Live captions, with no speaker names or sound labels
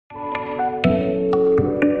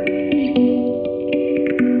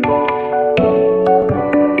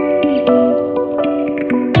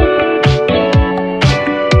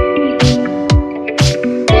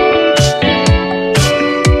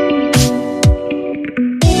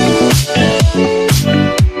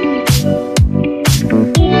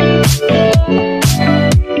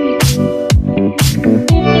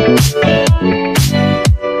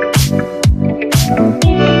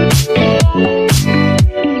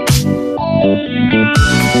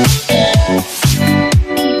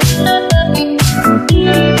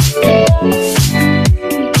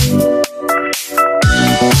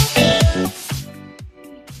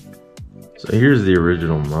here's the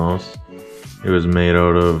original mouse. It was made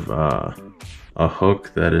out of a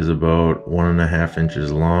hook that is about 1.5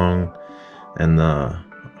 inches long, and the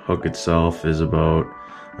hook itself is about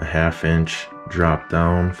a 1/2 inch drop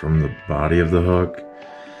down from the body of the hook,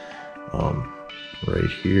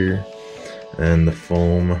 right here. And the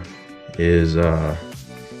foam is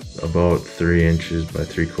about 3 inches by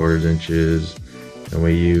 3/4 inches, and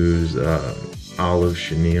we use olive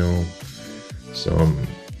chenille, some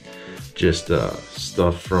just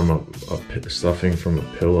stuffing from a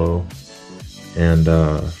pillow, and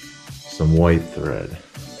some white thread,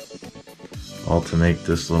 all to make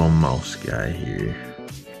this little mouse guy here.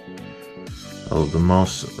 Oh, the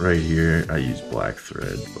mouse right here, I use black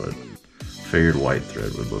thread, but figured white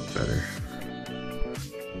thread would look better.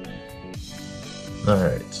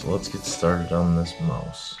 Alright, so let's get started on this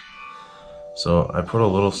mouse. So I put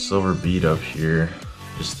a little silver bead up here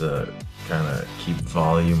just to kind of keep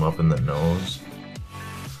volume up in the nose.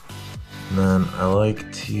 And then I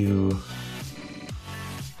like to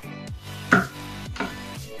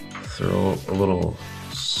throw a little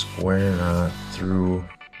square knot through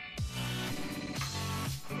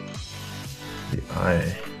the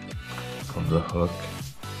eye of the hook.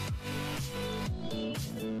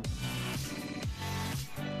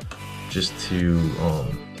 Just to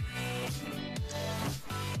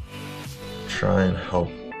try and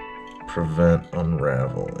help prevent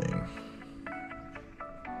unraveling.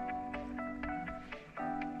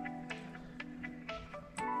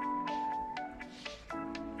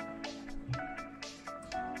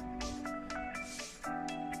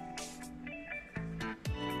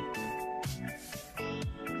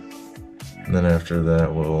 And then after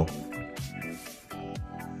that, we'll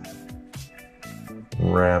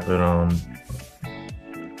wrap it on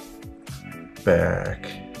back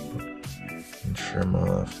and trim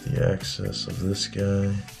off the excess of this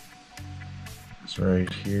guy. It's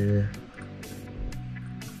right here.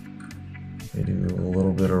 We do a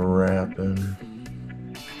little bit of wrapping.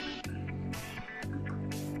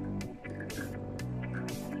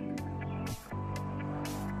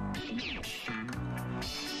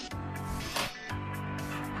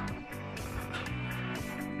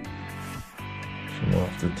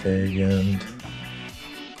 Off the tag end,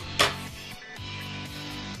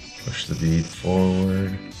 push the bead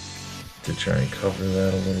forward to try and cover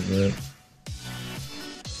that a little bit,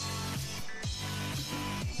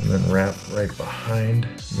 and then wrap right behind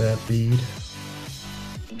that bead.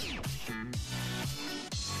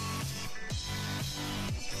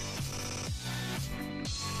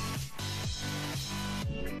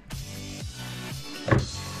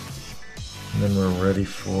 And then we're ready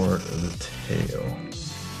for the tail.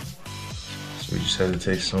 So we just had to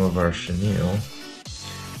take some of our chenille,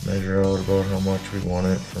 measure out about how much we want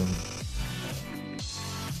it from.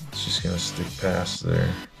 It's just gonna stick past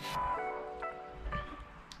there.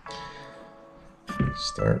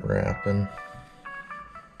 Start wrapping.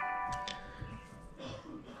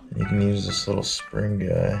 And you can use this little spring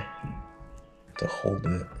guy to hold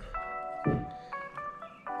it.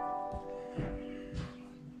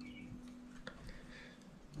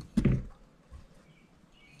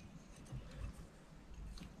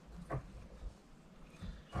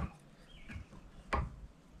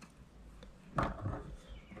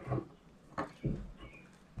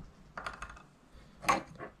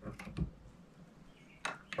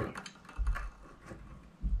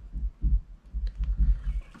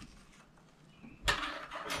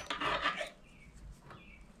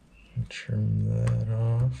 Trim that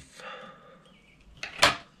off.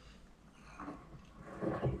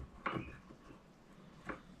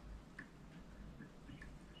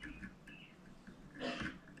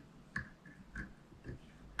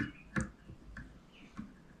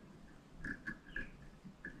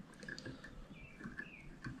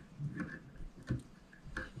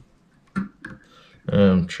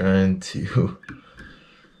 I'm trying to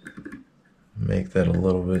make that a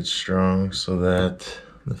little bit strong so that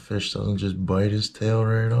the fish doesn't just bite his tail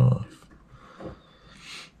right off.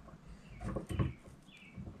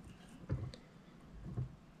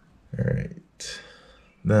 Alright,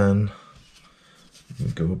 then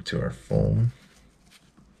we go up to our foam.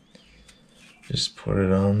 Just put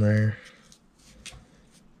it on there,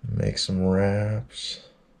 make some wraps.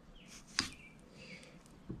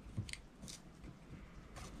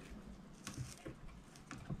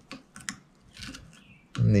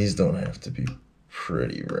 And these don't have to be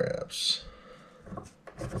pretty wraps,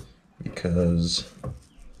 because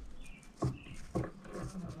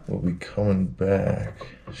we'll be coming back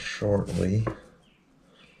shortly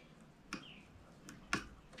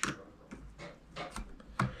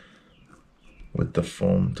with with the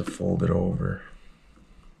foam to fold it over.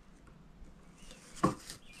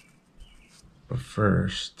 But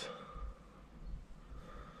first,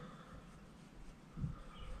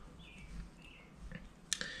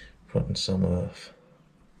 putting some of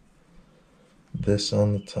this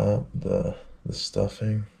on the top, the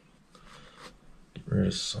stuffing. Get rid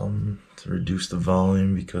of some to reduce the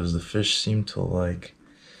volume because the fish seem to like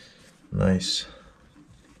nice,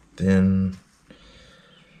 thin,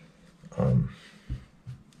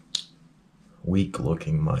 weak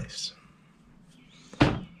looking mice.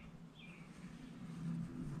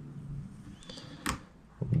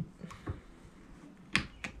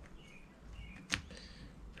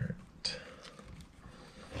 Alright.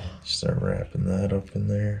 Start wrapping that up in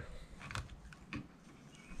there.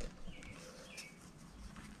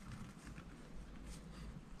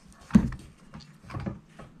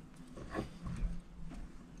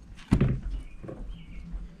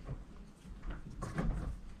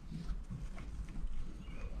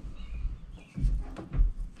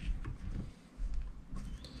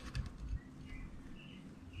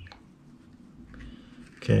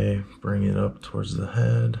 Okay, bring it up towards the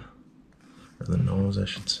head, or the nose, I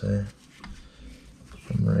should say.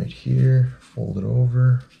 Come right here, fold it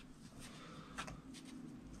over,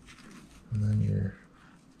 and then you're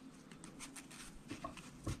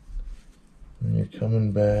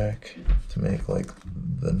coming back to make like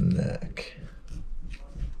the neck.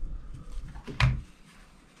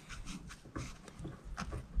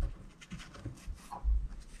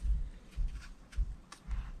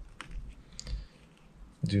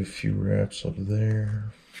 Do a few wraps up there,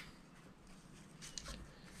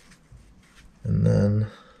 and then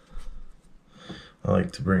I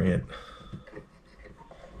like to bring it,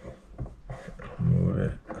 move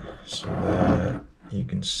it so that you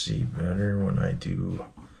can see better when I do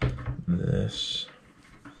this.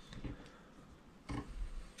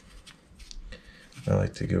 I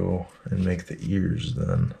like to go and make the ears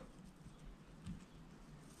then.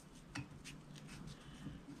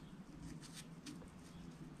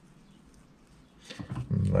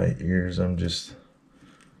 My ears, I'm just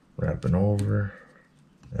wrapping over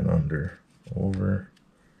and under, over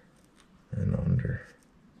and under.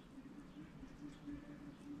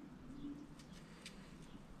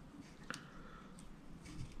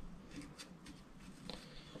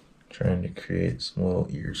 Trying to create some little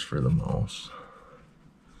ears for the mouse.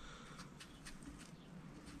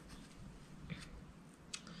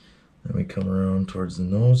 Then we come around towards the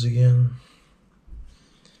nose again.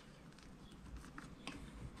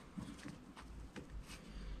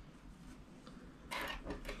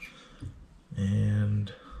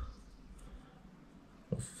 And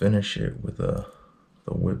we'll finish it with the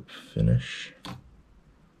whip finish.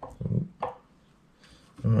 Ooh.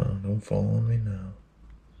 Come on, don't fall on me now.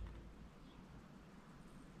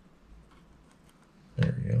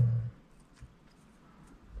 There we go.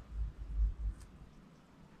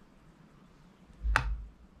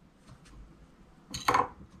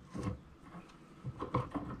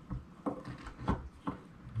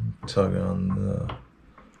 Tug on the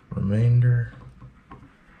remainder.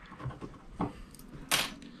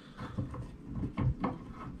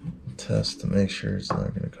 Test to make sure it's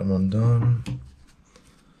not going to come undone.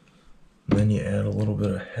 And then you add a little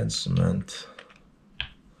bit of head cement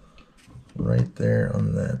right there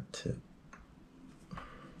on that tip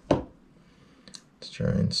to try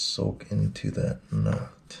and soak into that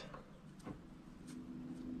knot.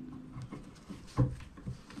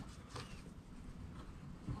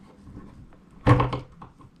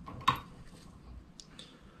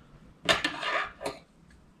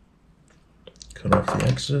 Cut off the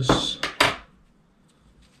excess,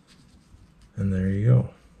 and there you go.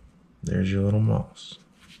 There's your little mouse.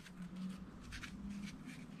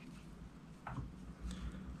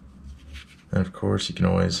 And of course, you can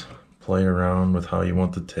always play around with how you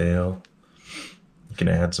want the tail. You can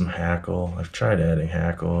add some hackle. I've tried adding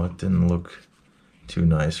hackle. It didn't look too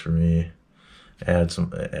nice for me. Add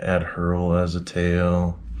hurl as a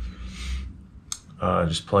tail.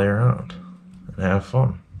 Just play around and have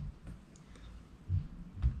fun.